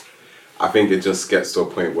 so I think it just gets to a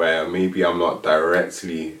point where maybe I'm not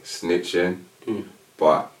directly snitching,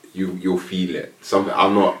 but you'll feel it. Something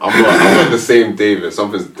I'm not the same David.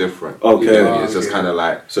 Something's different. Okay. You know? It's just kind of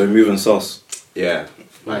like So moving sauce. yeah,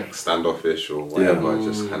 like standoffish or whatever.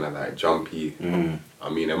 Just kind of like jumpy. I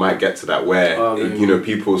mean, it might get to that where you know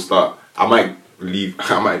people start. I might leave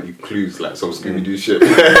clues like some Scooby Doo shit.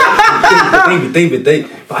 David.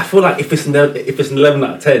 But I feel like if it's an 11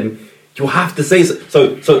 out of 10, you'll have to say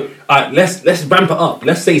so. So let's ramp it up.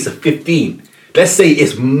 Let's say it's a 15. Let's say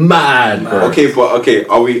it's mad, bro. Okay,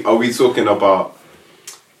 are we talking about?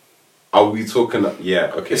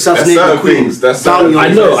 Yeah, okay. There's certain things. There's certain I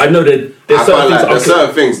know that there's certain things. There's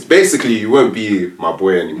certain things. Basically, you won't be my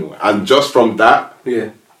boy anymore, and just from that,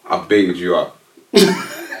 I've baited you up.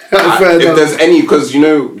 If there's any, because you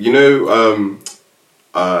know,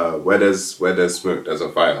 where there's smoke, there's a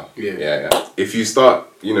fire. Yeah. If you start,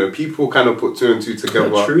 people kind of put 2 and 2 together.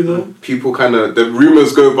 Is that true though? People kind of, the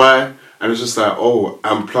rumors go by, and it's just like, oh,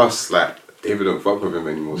 and plus, like, David don't fuck with him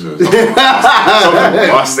anymore. So something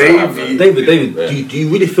must happen. David, do you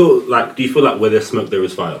really feel like where there's smoke there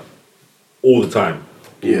is fire, all the time?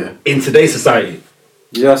 Yeah. In today's society.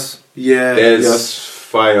 Yes. Yeah. There's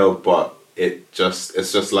fire, but it's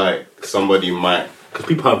just like somebody might. Because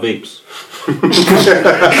people have vapes. I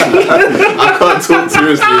can't talk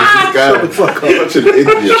seriously with this guy. Shut the fuck up. Such an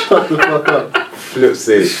idiot. Shut the fuck up. Flip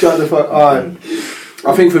say. Shut the fuck up. Alright.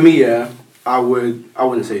 I think for me, I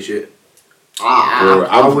wouldn't say shit. Bro,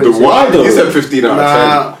 I wouldn't say why? shit. You said 15 out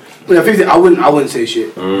of 10. Yeah, 15. I wouldn't say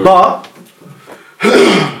shit. But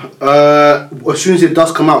as soon as it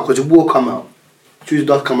does come out, because it will come out. As soon as it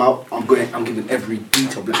does come out, I'm giving every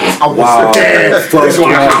detail. Like, I was there. This is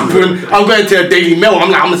what happened. I'm going to the Daily Mail.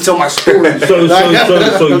 I'm gonna tell my story. So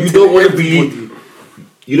you don't want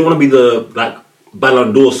to be the like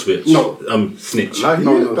Ballon d'Or switch. No. Snitch. Nah,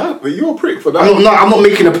 but you're a prick for that. I'm not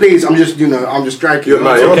making the plays. I'm just striking. You're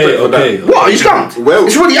a prick for that. What? Are you stumped? Well,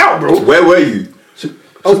 it's already out, bro. Where were you?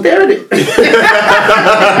 I was there, innit?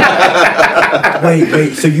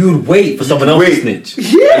 Wait. So you would wait for someone else to snitch, And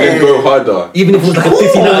then Yeah. go harder. even if it was like a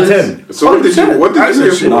 15 out of 10. So what did you? What did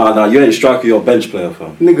you say? Nah, you ain't striker, you're a bench player,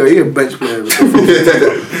 fam. Nigga, you a bench player.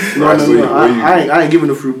 No, Right, so I ain't giving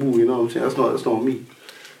the free ball, you know what I'm saying? That's not me.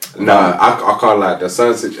 Nah, I can't lie. There's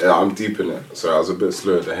certain I'm deep in it, so I was a bit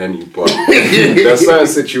slow at the Henny, but there's certain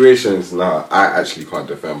situations. Nah, I actually can't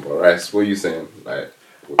defend. But Rice, what are you saying? Like,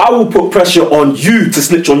 I will put pressure on you to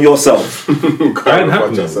snitch on yourself. crying happen,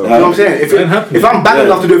 about though. yourself. You know what I'm saying? It ain't happening. If I'm bad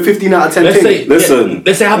enough to do a 15 out of 10 Let's thing, say, Listen,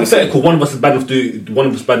 let's say hypothetical. One of us is bad enough to do. One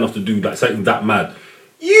of us is bad enough to do like something that mad.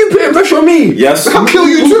 You putting pressure on me? Yes. I'll kill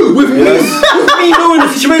you too. With me knowing the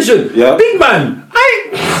situation. Yeah. Big man.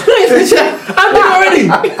 I did already.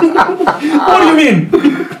 What do you mean?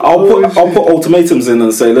 I'll put ultimatums in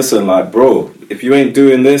and say, listen, like, bro, if you ain't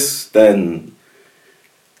doing this, then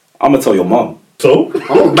I'm gonna tell your mum. So I'm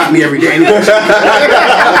gonna back me every day.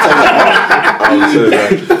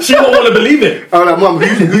 she don't want to believe it. I'm like, Mum,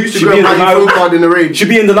 who used to She go be in and the buy your know. phone card in the rain? Should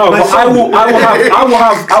be in the know, but I will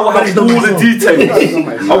have all the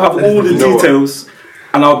details. I'll have all the You know what? details,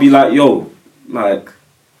 and I'll be like, yo, like,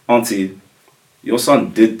 auntie, your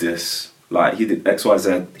son did this. Like, he did X, Y,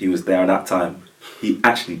 Z. He was there at that time. He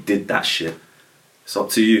actually did that shit. It's up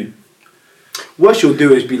to you. What she'll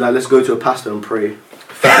do is be like, let's go to a pastor and pray.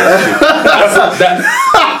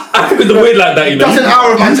 Africans are weird like that, you know. That's an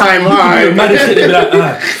hour of my time, alright. Man, shit, they be like,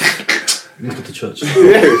 let's go to church.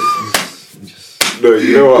 No,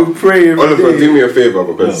 you know We what? pray every Oliver, day. do me a favor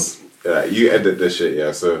because you edit this shit,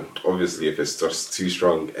 yeah. So obviously, if it's just too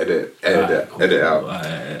strong, edit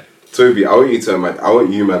out. Toby, I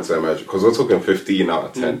want you man to imagine, because we're talking 15 out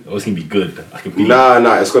of 10. Oh, it's gonna be good. I can beat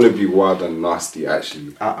Nah, it's gonna be wild and nasty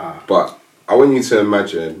actually. But I want you to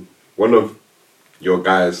imagine one of your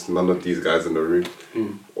guys, none of these guys in the room,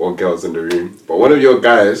 or girls in the room, but one of your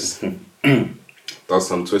guys does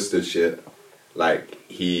some twisted shit. Like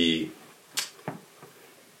he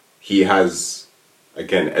has,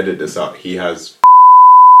 again, edit this out. He has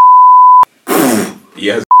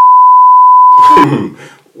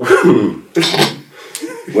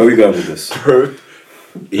Where are we going with this?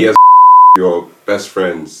 he has your best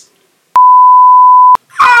friends.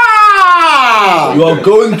 You are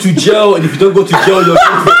going to jail, and if you don't go to jail, you're going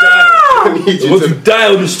to die. I need You're you going to die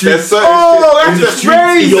on the There's streets. certain Oh, shit. that's in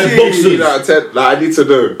your crazy. boxers. Out of 10, like, I need to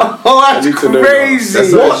know. Oh, I that's need to know. crazy. There's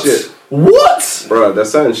certain What? shit. What? Bro,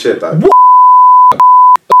 there's certain shit that.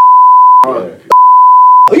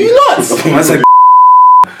 Are you nuts? I said,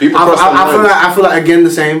 People cross the line. I feel like again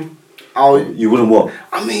the same. you wouldn't what?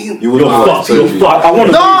 I mean, You wouldn't You're what? fucked. You're fucked. I want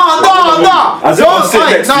to. no. As if I'm sitting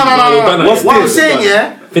Wait, next to you. no. What's What I'm this? saying,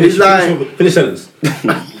 yeah, Finish, is like, finish sentence. Why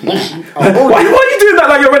are you doing that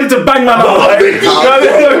like you're ready to bang man up? Like,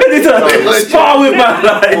 you're ready to spar with man.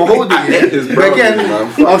 Like. I'm holding it. His But brother, again,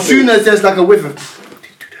 man. as soon as there's like a whiff of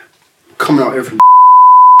coming out everything.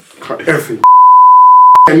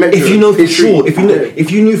 If you know for sure, if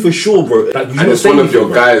you knew for sure, bro, like you And don't it's say one of anything, your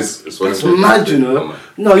bro. guys. It's one of your Imagine, Come on.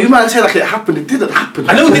 no, you might say like it happened. It didn't happen.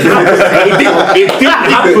 I know it didn't happen. It didn't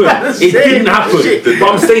happen. It didn't happen. But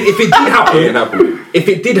I'm saying if it did It ain't happen, happening. if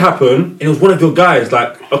it did happen, and it was one of your guys,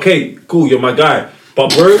 like, okay, cool, you're my guy.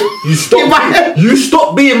 But bro, you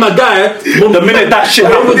stop being my guy The minute that shit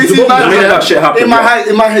happened. This is The mad, minute yeah. that shit happened. In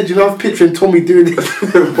my head, you know, I'm picturing Tommy doing this.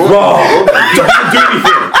 Bro,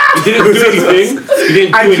 you didn't do anything. You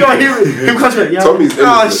didn't I do can't anything. hear him come to yeah. Tommy's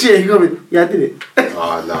Oh innocent. shit, he got me. Yeah, I did it.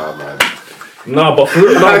 Oh, nah, man. Nah, but for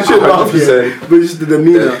real, I should laugh, 100%. yeah. But just the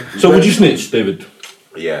demeanor. So would you snitch, David?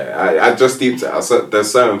 Yeah, I just deep.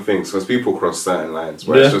 There's certain things because people cross certain lines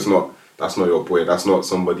where it's just not. That's not your boy. That's not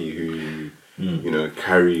somebody who you know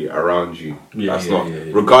carry around you. Yeah, that's yeah, not. yeah,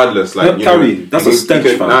 yeah. Regardless, like Not you carry, know, that's you a can- stench, you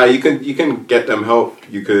can, fam. Nah, you can get them help.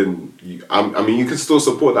 You can. I mean, you can still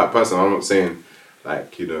support that person. I'm not saying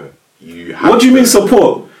like you know you. Have What do you to- mean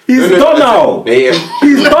support? He's done now. Yeah.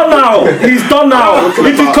 He's done now. He's done now.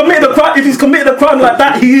 If he's committed a crime like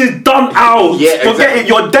that, he is done out. Forget it.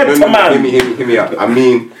 You're dead to man. Hear me out. I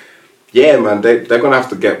mean, yeah, man, they're gonna have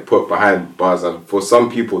to get put behind bars, and for some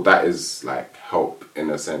people, that is like help in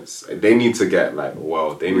a sense. They need to get like,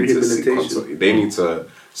 well, they need to seek Rehabilitation. consult. They need to.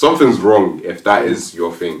 Something's wrong if that is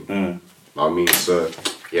your thing. I mean, so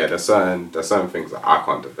yeah, there's certain things that I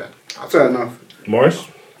can't defend. Fair enough. Morris?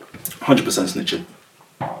 100% snitching.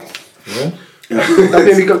 That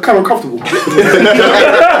made me kind of comfortable.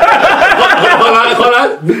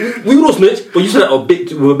 We would all snitch, but you said that with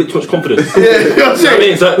a bit too much confidence. Yeah, you know what I'm I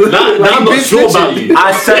mean, saying? so now I'm not been sure snitching. about you.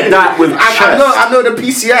 I said that with I know the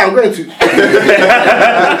PCI I'm going to.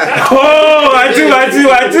 Oh, I do.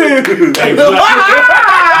 Hey,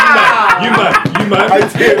 you man. man. I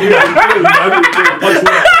did.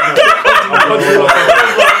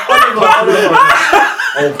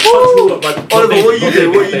 Oliver, what are you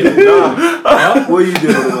doing? What are you doing? What are you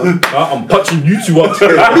doing, Oliver? I'm punching you two up. No.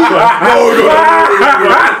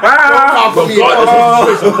 I'm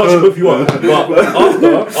punching both you up.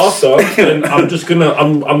 But after, then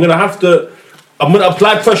I'm gonna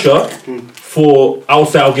apply pressure for. I'll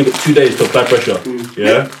say I'll give it 2 days to apply pressure.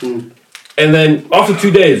 Yeah. And then after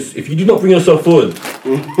 2 days, if you do not bring yourself forward,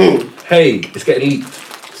 hey, it's getting leaked.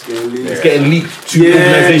 It's getting leaked to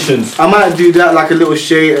organisations. I might do that, like a little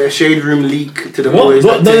shade room leak to the boys.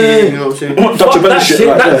 What? No. You know what I'm saying? Fuck that shit.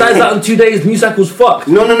 That dies out in 2 days. News cycle's fuck.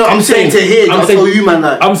 No. I'm saying to hear. I'm saying you, man.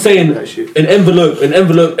 Like, I'm saying an envelope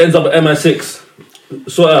ends up at MI6.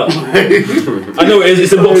 Sort out. I know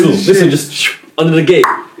it's a Vauxhall. Listen, just under the gate.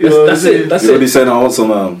 That's it. That's You're it. already saying I want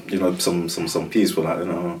some peas for that, you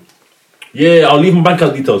know. Yeah, I'll leave my bank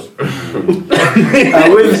account details. and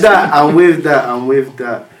with that,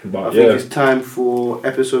 But, I think it's time for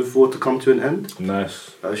episode 4 to come to an end.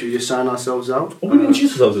 Nice. Should we just sign ourselves out? We didn't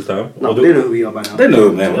introduce ourselves this time. No, they know who we are by now. They know,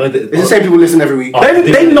 man. It's the same people listen every week.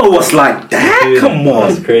 They know us like that. Come on.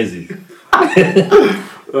 That's crazy.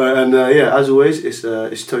 And as always, it's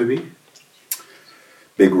Toby.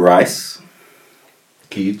 Big Rice.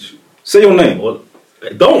 Keej. Say your name. Well,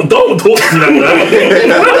 don't talk to me like that.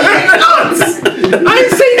 I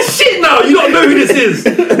ain't saying shit now. You don't know who this is.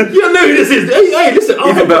 Hey, listen.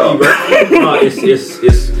 Even better. No, it's.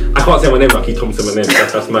 I can't say my name. I keep Tom saying my name.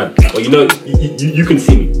 That's mad. Well, you know, you can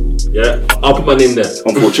see me. Yeah, I'll put my name there.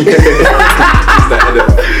 Unfortunately. It's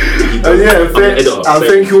the editor.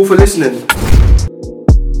 Thank you all for listening.